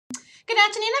Good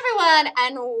afternoon, everyone,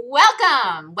 and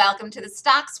welcome. Welcome to the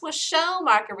Stock Swoosh Show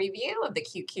market review of the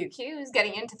QQQs,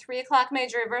 getting into 3 o'clock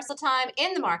major reversal time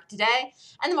in the market today.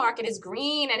 And the market is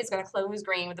green, and it's going to close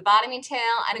green with a bottoming tail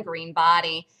and a green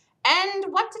body. And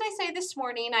what did I say this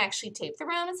morning? I actually taped the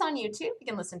room. It's on YouTube. You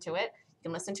can listen to it. You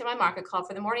can listen to my market call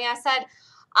for the morning. I said,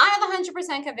 I have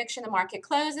 100% conviction the market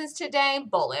closes today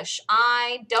bullish.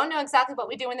 I don't know exactly what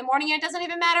we do in the morning. It doesn't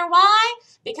even matter. Why?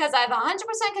 Because I have 100%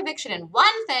 conviction in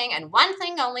one thing and one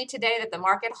thing only today, that the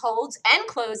market holds and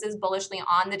closes bullishly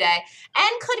on the day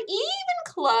and could even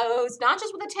close not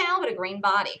just with a tail but a green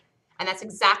body. And that's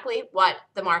exactly what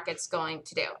the market's going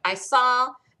to do. I saw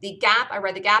the gap. I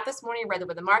read the gap this morning. I read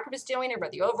what the market was doing. I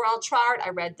read the overall chart. I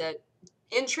read the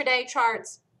intraday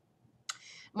charts.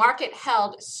 Market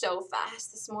held so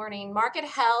fast this morning. Market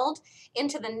held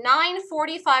into the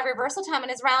 9:45 reversal time and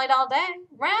has rallied all day.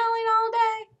 Rallied all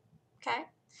day. Okay.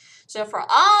 So for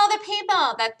all the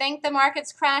people that think the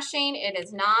market's crashing, it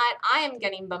is not. I am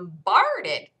getting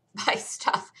bombarded by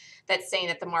stuff that's saying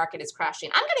that the market is crashing.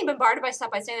 I'm getting bombarded by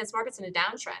stuff by saying this market's in a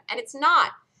downtrend, and it's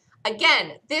not.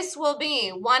 Again, this will be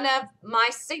one of my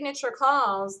signature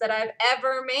calls that I've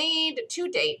ever made to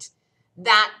date,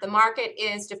 that the market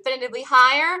is definitively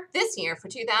higher this year for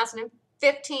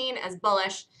 2015 as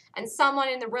bullish. And someone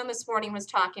in the room this morning was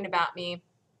talking about me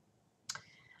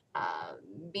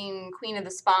being queen of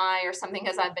the spy or something,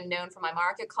 because I've been known for my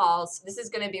market calls. This is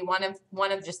going to be one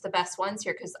of just the best ones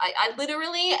here, because I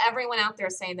literally, everyone out there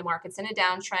is saying the market's in a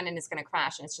downtrend and it's going to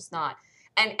crash, and it's just not.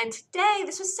 And today,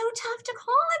 this was so tough to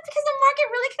call it because the market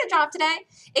really could have dropped today.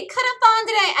 It could have fallen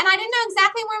today, and I didn't know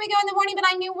exactly where we go in the morning, but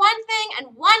I knew one thing,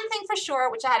 and one thing for sure,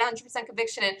 which I had 100%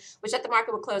 conviction in, which that the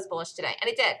market would close bullish today, and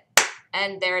it did.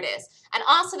 And there it is. And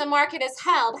also the market has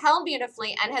held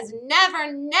beautifully and has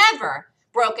never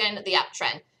broken the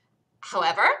uptrend.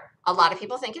 However, a lot of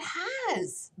people think it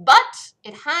has, but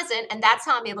it hasn't, and that's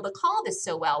how I'm able to call this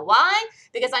so well. Why?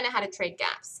 Because I know how to trade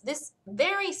gaps. This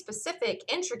very specific,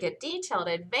 intricate, detailed,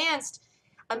 advanced,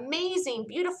 amazing,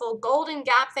 beautiful golden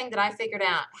gap thing that I figured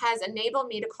out has enabled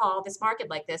me to call this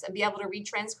market like this and be able to read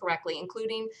trends correctly,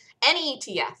 including any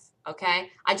ETF,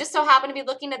 okay? I just so happen to be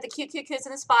looking at the QQQs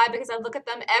and the SPY because I look at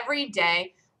them every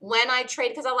day when I trade,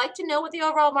 because I like to know what the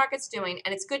overall market's doing,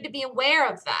 and it's good to be aware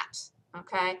of that,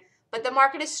 okay? But the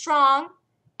market is strong,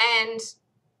 and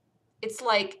it's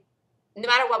like no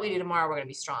matter what we do tomorrow, we're going to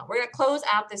be strong. We're going to close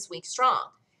out this week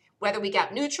strong. Whether we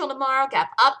gap neutral tomorrow,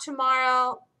 gap up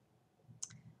tomorrow,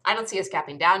 I don't see us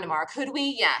gapping down tomorrow. Could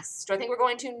we? Yes. Do I think we're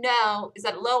going to? No. Is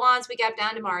that low ons we gap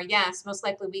down tomorrow? Yes. Most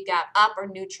likely we gap up or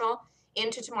neutral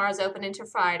into tomorrow's open, into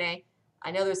Friday.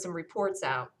 I know there's some reports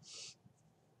out.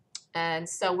 And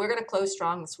so we're going to close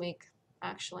strong this week.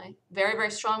 Actually,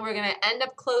 very strong. We're going to end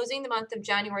up closing the month of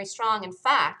January strong. In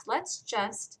fact, let's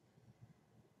just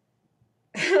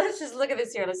look at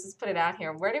this here. Let's just put it out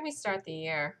here. Where did we start the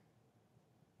year?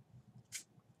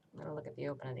 I'm going to look at the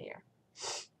open of the year.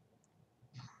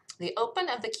 The open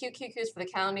of the QQQs for the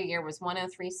calendar year was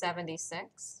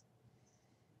 103.76.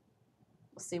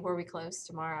 We'll see where we close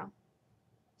tomorrow.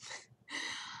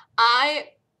 I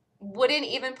wouldn't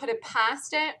even put it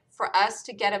past it for us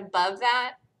to get above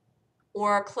that,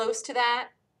 or close to that,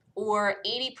 or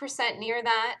 80% near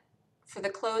that for the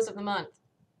close of the month.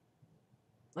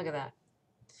 Look at that.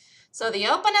 So the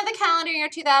open of the calendar year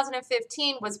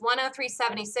 2015 was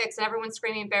 103.76, and everyone's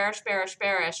screaming bearish, bearish,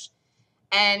 bearish.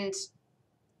 And,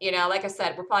 you know, like I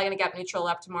said, we're probably going to gap neutral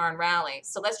up tomorrow and rally.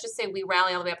 So let's just say we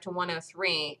rally all the way up to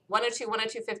 103, 102,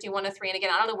 102.50, 103. And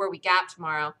again, I don't know where we gap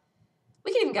tomorrow.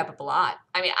 We can even gap up a lot.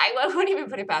 I mean, I wouldn't even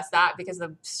put it past that because of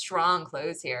the strong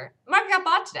close here. The market got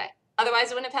bought today.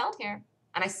 Otherwise, it wouldn't have held here.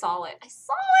 And I saw it. I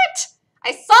saw it.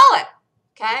 I saw it.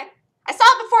 Okay? I saw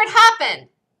it before it happened.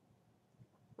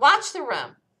 Watch the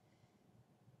room.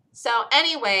 So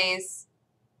anyways,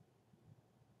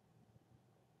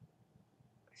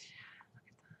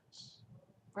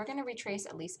 we're going to retrace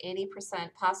at least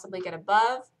 80%, possibly get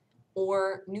above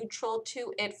or neutral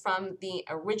to it from the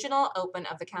original open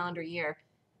of the calendar year.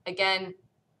 Again,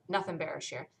 nothing bearish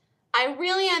here. I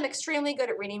really am extremely good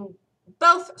at reading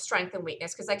both strength and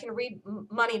weakness because I can read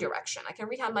money direction. I can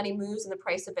read how money moves and the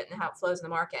price of it and how it flows in the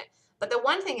market. But the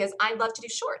one thing is I love to do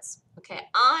shorts. Okay,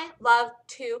 I love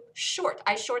to short.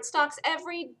 I short stocks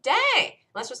every day,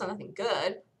 unless there's something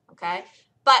good. Okay,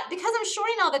 but because I'm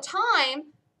shorting all the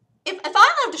time, if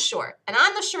I love to short, and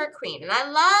I'm the short queen, and I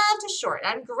love to short,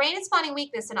 and I'm great at spotting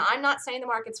weakness, and I'm not saying the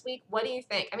market's weak, what do you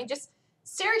think? I mean, just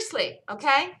seriously,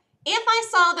 okay? If I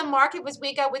saw the market was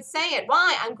weak, I would say it.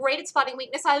 Why? I'm great at spotting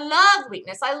weakness. I love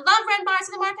weakness. I love red bars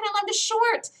in the market. I love to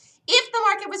short. If the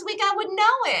market was weak, I would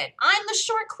know it. I'm the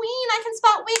short queen. I can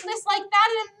spot weakness like that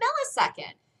in a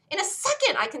millisecond. In a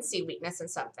second, I can see weakness in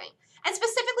something. And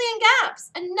specifically in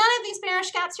gaps. And none of these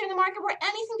bearish gaps here in the market were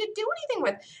anything to do anything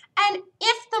with. And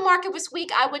if the market was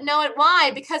weak, I would know it.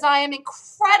 Why? Because I am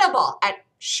incredible at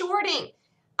shorting.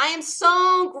 I am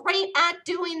so great at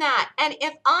doing that. And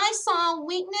if I saw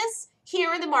weakness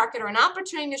here in the market or an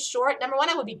opportunity to short, number one,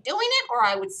 I would be doing it, or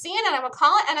I would see it and I would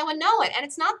call it and I would know it. And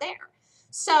it's not there.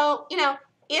 So, you know,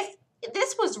 if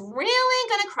this was really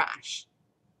going to crash,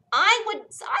 I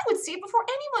would see it before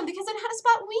anyone because it had a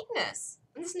spot weakness.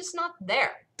 And this is just not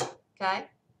there, okay?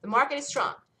 The market is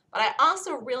strong. But I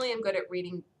also really am good at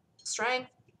reading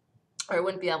strength, or I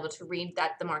wouldn't be able to read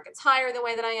that the market's higher the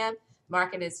way that I am. The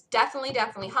market is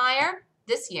definitely higher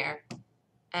this year.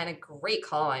 And a great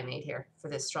call I made here for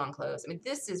this strong close. I mean,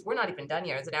 we're not even done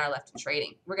yet. There's an hour left in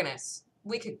trading.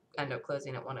 We could end up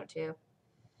closing at 102.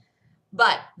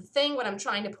 But the thing, what I'm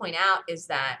trying to point out is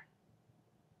that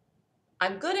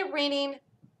I'm good at reading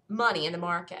money in the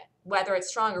market, whether it's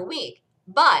strong or weak.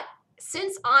 But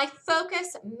since I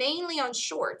focus mainly on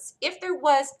shorts, if there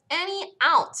was any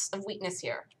ounce of weakness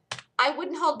here, I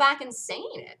wouldn't hold back in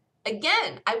saying it.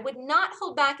 Again, I would not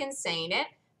hold back in saying it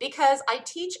because I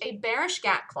teach a bearish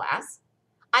gap class.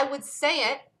 I would say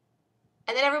it,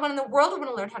 and then everyone in the world would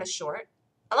want to learn how to short.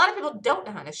 A lot of people don't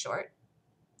know how to short.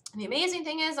 And the amazing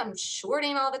thing is I'm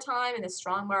shorting all the time in a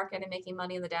strong market and making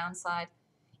money on the downside,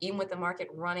 even with the market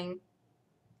running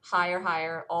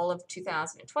higher all of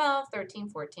 2012, 13,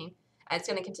 14. And it's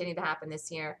going to continue to happen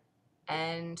this year.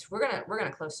 And we're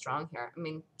gonna close strong here. I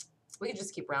mean, we could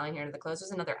just keep rallying here to the close.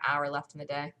 There's another hour left in the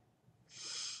day.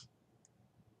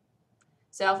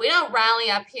 So if we don't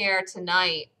rally up here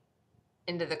tonight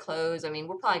into the close, I mean,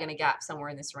 we're probably going to gap somewhere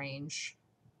in this range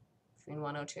between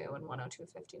 102 and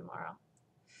 102.50 tomorrow.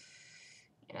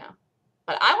 You know,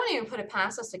 but I wouldn't even put it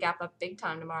past us to gap up big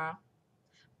time tomorrow.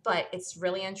 But it's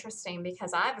really interesting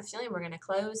because I have a feeling we're going to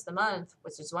close the month,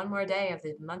 which is one more day of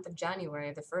the month of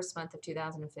January, the first month of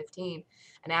 2015.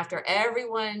 And after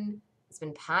everyone has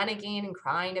been panicking and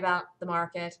crying about the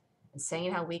market and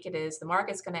saying how weak it is, the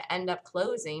market's going to end up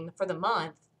closing for the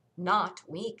month not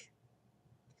weak.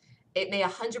 It may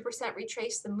 100%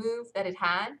 retrace the move that it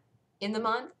had in the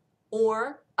month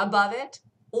or above it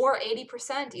or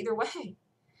 80%, either way.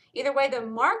 Either way, the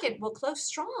market will close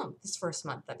strong this first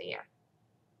month of the year,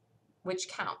 which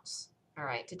counts, all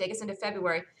right, to take us into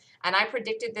February. And I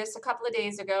predicted this a couple of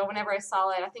days ago whenever I saw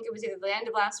it. I think it was either the end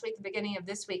of last week, the beginning of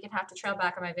this week, and have to trail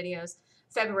back on my videos.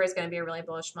 February is going to be a really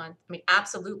bullish month. I mean,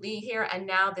 absolutely here. And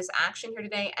now this action here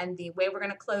today and the way we're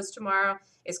going to close tomorrow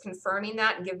is confirming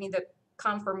that and giving me the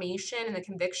confirmation and the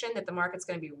conviction that the market's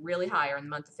going to be really higher in the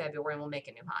month of February and we'll make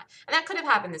a new high. And that could have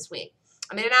happened this week.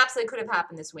 I mean, it absolutely could have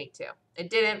happened this week too. It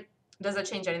didn't. Does that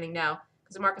change anything? No,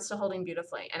 because the market's still holding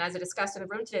beautifully. And as I discussed in the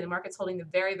room today, the market's holding the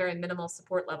very minimal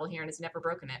support level here and has never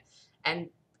broken it. And,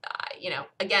 you know,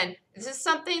 again, this is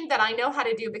something that I know how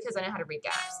to do because I know how to read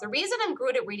gaps. The reason I'm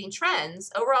good at reading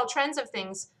trends, overall trends of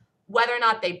things, whether or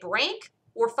not they break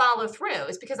or follow through,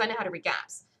 is because I know how to read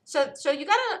gaps. So you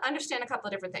got to understand a couple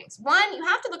of different things. One, you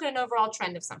have to look at an overall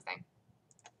trend of something.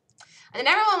 And then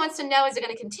everyone wants to know, is it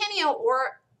going to continue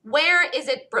or where is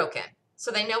it broken? So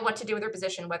they know what to do with their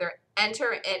position, whether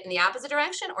enter it in the opposite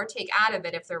direction or take out of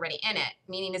it if they're already in it,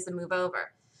 meaning is the move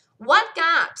over. What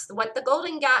gaps, what the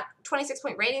Golden Gap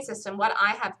 26-point rating system, what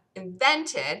I have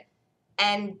invented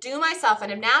and do myself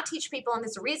and now teach people, and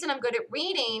there's a reason I'm good at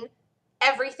reading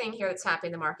everything here that's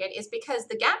happening in the market, is because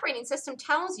the gap rating system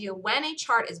tells you when a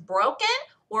chart is broken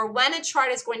or when a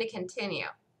chart is going to continue.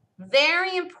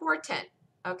 Very important,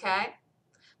 okay?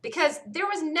 Because there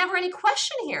was never any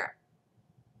question here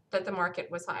that the market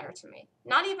was higher to me.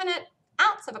 Not even an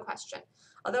ounce of a question.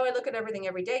 Although I look at everything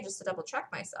every day just to double check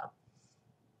myself.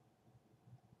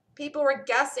 People were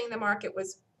guessing the market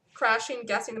was crashing,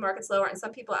 guessing the market's lower, and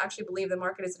some people actually believe the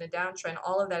market is in a downtrend.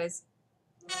 All of that is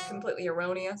completely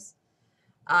erroneous.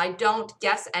 I don't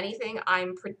guess anything.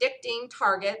 I'm predicting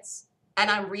targets, and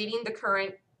I'm reading the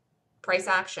current price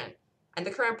action. And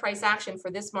the current price action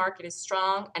for this market is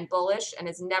strong and bullish and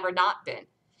has never not been.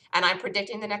 And I'm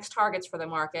predicting the next targets for the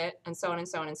market, and so on and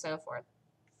so on and so forth.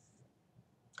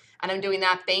 And I'm doing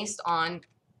that based on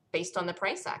the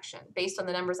price action, based on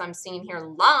the numbers I'm seeing here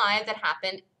live that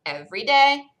happen every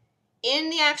day in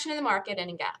the action of the market and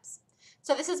in gaps.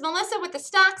 So this is Melissa with the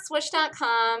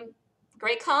StockSwoosh.com.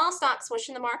 Great call, stock swoosh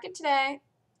in the market today.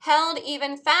 Held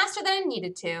even faster than it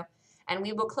needed to. And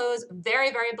we will close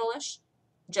very bullish,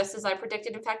 just as I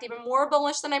predicted. In fact, even more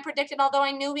bullish than I predicted, although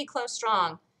I knew we closed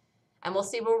strong. And we'll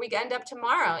see where we end up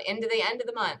tomorrow, into the end of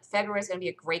the month. February is going to be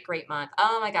a great, great month.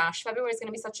 Oh my gosh, February is going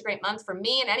to be such a great month for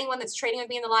me and anyone that's trading with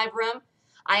me in the live room.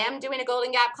 I am doing a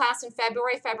Golden Gap class in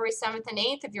February 7th and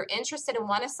 8th. If you're interested and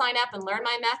want to sign up and learn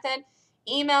my method,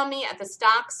 email me at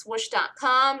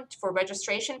thestockswoosh.com for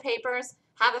registration papers.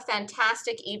 Have a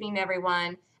fantastic evening,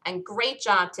 everyone. And great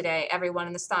job today, everyone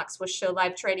in the Stock Swoosh Show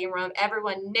live trading room.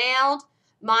 Everyone nailed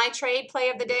my trade play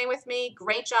of the day with me.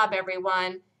 Great job,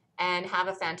 everyone. And have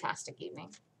a fantastic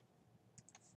evening.